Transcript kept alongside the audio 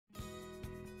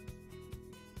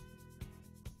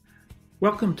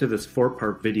Welcome to this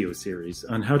four-part video series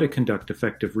on how to conduct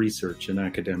effective research in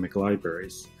academic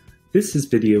libraries. This is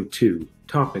video 2,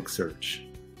 Topic Search.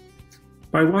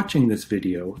 By watching this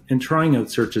video and trying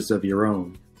out searches of your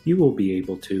own, you will be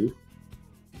able to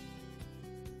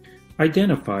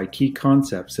identify key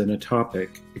concepts in a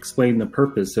topic, explain the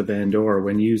purpose of and/or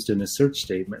when used in a search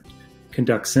statement,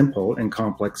 conduct simple and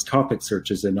complex topic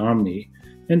searches in Omni,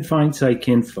 and find PSYC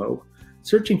info.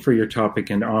 Searching for your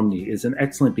topic in Omni is an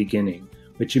excellent beginning,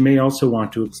 but you may also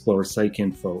want to explore PSYC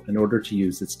info in order to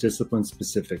use its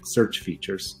discipline-specific search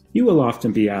features. You will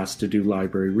often be asked to do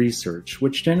library research,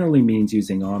 which generally means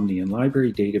using Omni and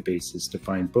library databases to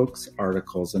find books,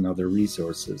 articles, and other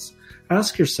resources.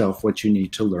 Ask yourself what you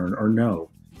need to learn or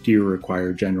know. Do you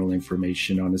require general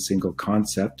information on a single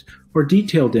concept or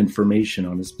detailed information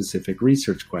on a specific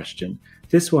research question?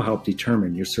 This will help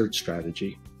determine your search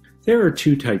strategy. There are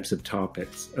two types of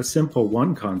topics, a simple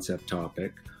one-concept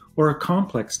topic or a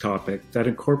complex topic that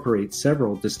incorporates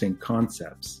several distinct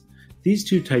concepts. These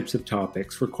two types of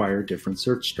topics require different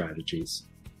search strategies.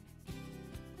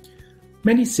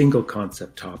 Many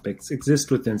single-concept topics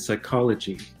exist within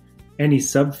psychology. Any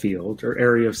subfield or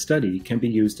area of study can be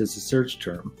used as a search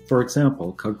term, for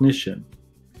example, cognition.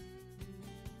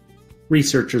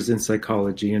 Researchers in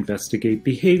psychology investigate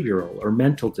behavioral or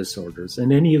mental disorders,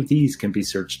 and any of these can be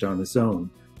searched on its own.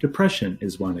 Depression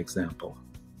is one example.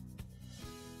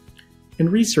 And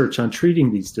research on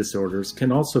treating these disorders can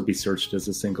also be searched as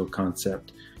a single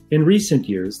concept. In recent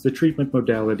years, the treatment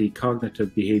modality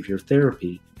cognitive behavior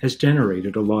therapy has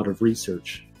generated a lot of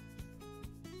research.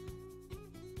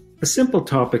 A simple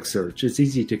topic search is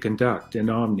easy to conduct in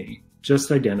Omni.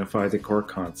 Just identify the core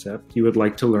concept you would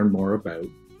like to learn more about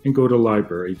and go to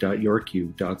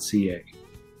library.yorku.ca.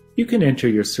 You can enter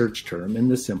your search term in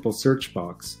the simple search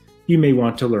box. You may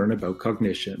want to learn about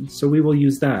cognition, so we will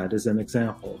use that as an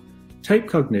example. Type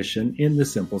cognition in the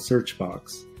simple search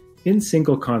box. In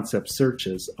single concept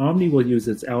searches, Omni will use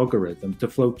its algorithm to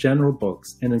float general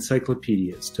books and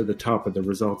encyclopedias to the top of the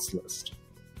results list.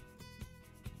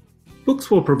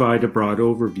 Books will provide a broad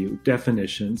overview,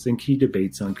 definitions, and key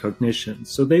debates on cognition,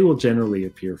 so they will generally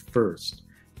appear first.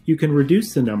 You can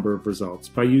reduce the number of results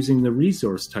by using the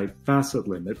resource type facet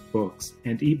limit books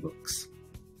and ebooks.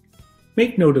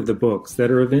 Make note of the books that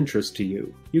are of interest to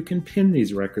you. You can pin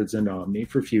these records in Omni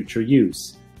for future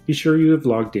use. Be sure you have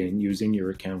logged in using your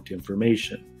account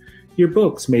information. Your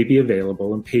books may be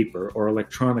available in paper or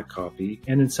electronic copy,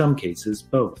 and in some cases,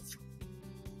 both.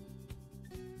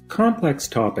 Complex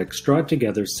topics draw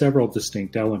together several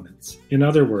distinct elements, in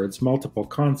other words, multiple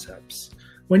concepts.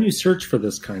 When you search for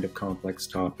this kind of complex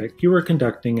topic, you are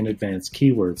conducting an advanced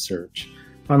keyword search.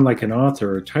 Unlike an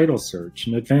author or title search,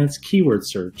 an advanced keyword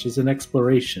search is an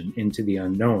exploration into the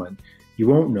unknown. You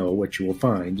won't know what you will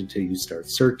find until you start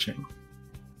searching.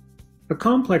 A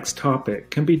complex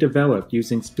topic can be developed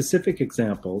using specific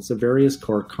examples of various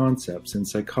core concepts in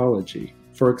psychology.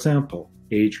 For example,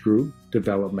 age group,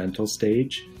 developmental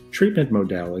stage, treatment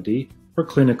modality, or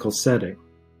clinical setting.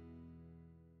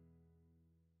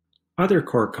 Other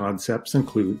core concepts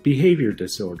include behavior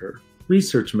disorder,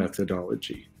 research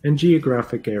methodology, and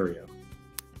geographic area.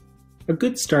 A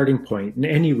good starting point in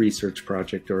any research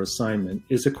project or assignment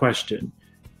is a question.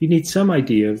 You need some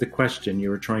idea of the question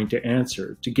you are trying to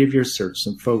answer to give your search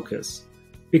some focus.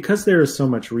 Because there is so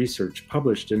much research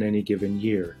published in any given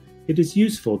year, it is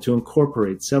useful to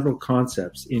incorporate several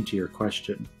concepts into your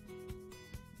question.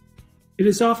 It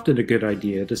is often a good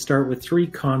idea to start with 3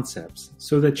 concepts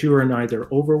so that you are neither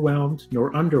overwhelmed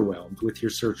nor underwhelmed with your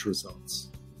search results.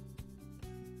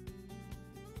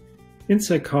 In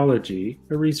psychology,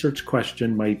 a research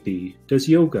question might be, does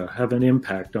yoga have an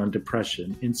impact on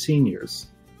depression in seniors?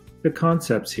 The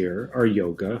concepts here are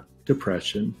yoga,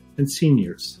 depression, and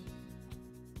seniors.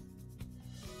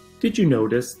 Did you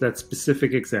notice that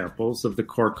specific examples of the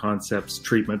core concepts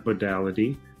treatment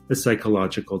modality, a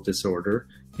psychological disorder,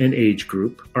 and age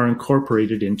group are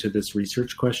incorporated into this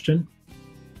research question?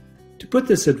 To put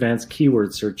this advanced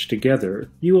keyword search together,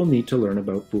 you will need to learn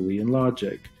about Boolean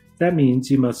logic. That means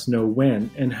you must know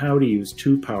when and how to use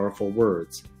 2 powerful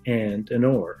words, and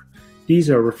or.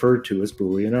 These are referred to as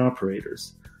Boolean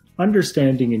operators.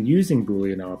 Understanding and using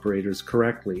Boolean operators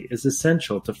correctly is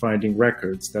essential to finding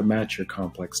records that match your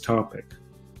complex topic.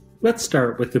 Let's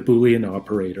start with the Boolean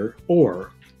operator,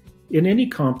 or. In any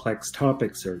complex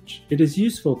topic search, it is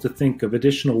useful to think of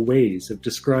additional ways of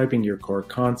describing your core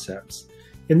concepts.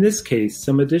 In this case,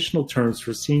 some additional terms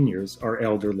for seniors are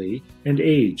elderly and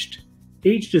aged.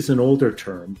 Aged is an older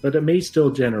term, but it may still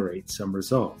generate some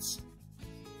results.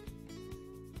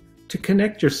 To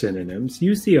connect your synonyms,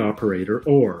 use the operator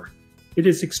OR. It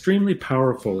is extremely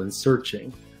powerful in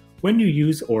searching. When you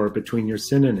use OR between your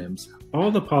synonyms,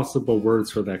 all the possible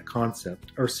words for that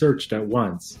concept are searched at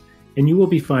once, and you will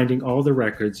be finding all the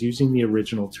records using the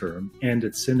original term and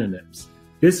its synonyms.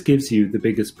 This gives you the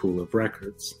biggest pool of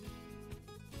records.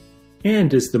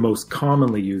 AND is the most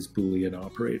commonly used Boolean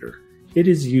operator. It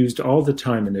is used all the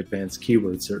time in advanced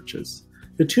keyword searches.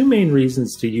 The two main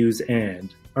reasons to use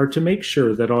AND are to make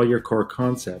sure that all your core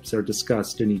concepts are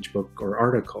discussed in each book or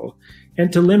article,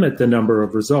 and to limit the number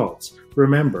of results.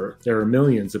 Remember, there are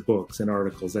millions of books and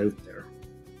articles out there.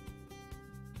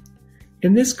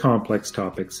 In this complex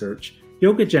topic search,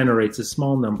 yoga generates a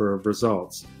small number of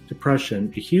results,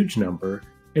 depression a huge number,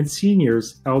 and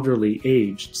seniors, elderly,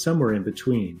 aged somewhere in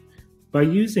between. By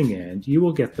using AND, you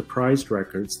will get the prized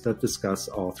records that discuss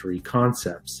all three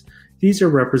concepts. These are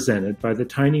represented by the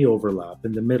tiny overlap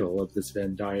in the middle of this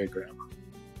Venn diagram.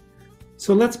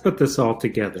 So let's put this all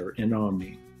together in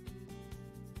Omni.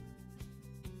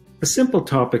 A simple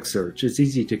topic search is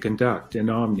easy to conduct in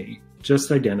Omni.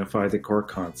 Just identify the core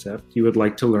concept you would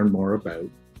like to learn more about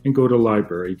and go to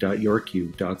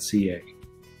library.yorku.ca.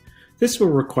 This will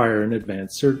require an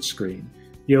advanced search screen.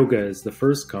 Yoga is the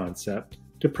first concept,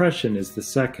 depression is the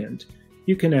second.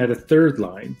 You can add a third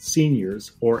line,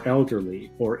 seniors or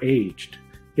elderly or aged.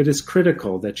 It is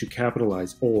critical that you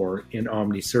capitalize OR in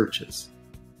Omni searches.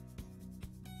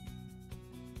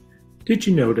 Did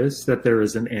you notice that there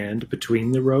is an AND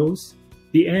between the rows?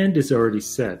 The AND is already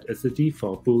set as the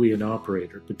default Boolean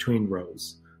operator between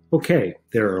rows. Okay,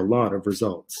 there are a lot of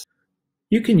results.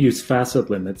 You can use facet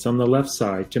limits on the left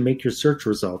side to make your search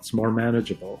results more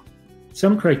manageable.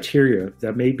 Some criteria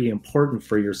that may be important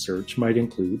for your search might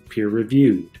include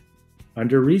peer-reviewed.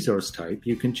 Under resource type,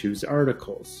 you can choose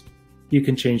articles. You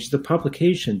can change the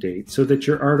publication date so that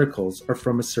your articles are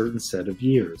from a certain set of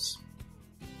years.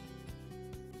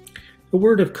 A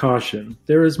word of caution,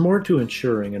 there is more to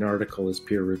ensuring an article is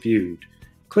peer-reviewed.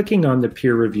 Clicking on the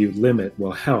peer-reviewed limit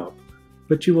will help,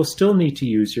 but you will still need to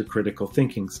use your critical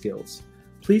thinking skills.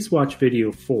 Please watch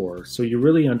video 4 so you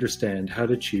really understand how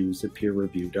to choose a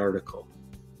peer-reviewed article.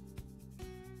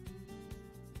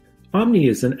 Omni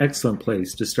is an excellent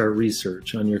place to start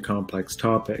research on your complex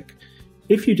topic.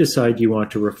 If you decide you want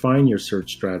to refine your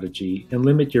search strategy and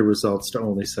limit your results to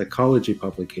only psychology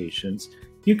publications,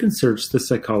 you can search the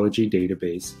psychology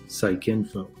database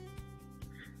PSYC.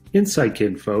 In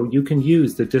PSYC, you can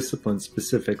use the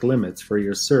discipline-specific limits for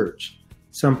your search.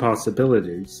 Some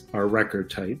possibilities are record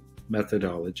type,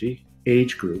 methodology,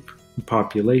 age group, and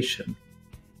population.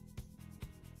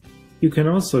 You can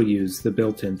also use the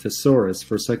built-in thesaurus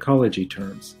for psychology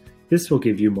terms. This will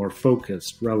give you more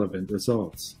focused, relevant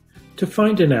results. To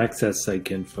find and access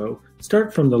PSYC,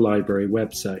 start from the library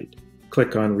website.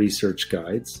 Click on Research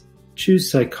Guides,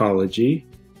 choose Psychology,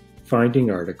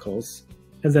 Finding Articles,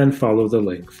 and then follow the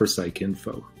link for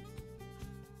PSYC.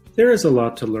 There is a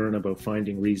lot to learn about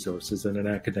finding resources in an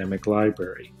academic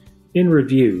library. In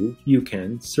review, you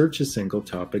can search a single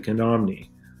topic in Omni.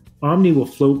 Omni will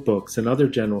float books and other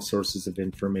general sources of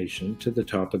information to the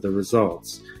top of the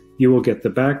results. You will get the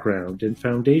background and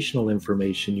foundational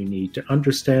information you need to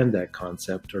understand that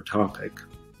concept or topic.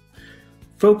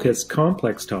 Focused,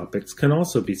 complex topics can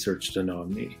also be searched in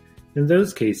Omni. In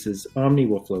those cases, Omni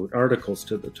will float articles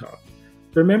to the top.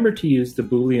 Remember to use the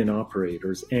Boolean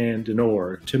operators AND and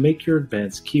OR to make your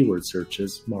advanced keyword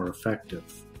searches more effective.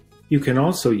 You can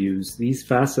also use these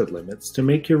facet limits to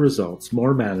make your results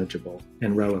more manageable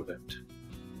and relevant.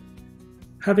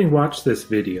 Having watched this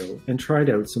video and tried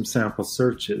out some sample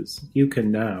searches, you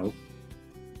can now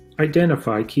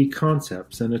identify key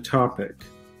concepts in a topic,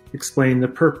 explain the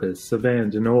purpose of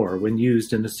AND and OR when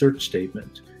used in a search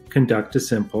statement, conduct a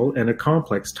simple and a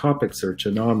complex topic search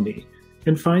in Omni,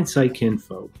 and find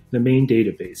PSYC, the main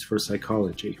database for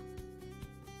psychology.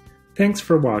 Thanks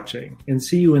for watching, and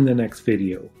see you in the next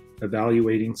video.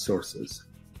 Evaluating sources.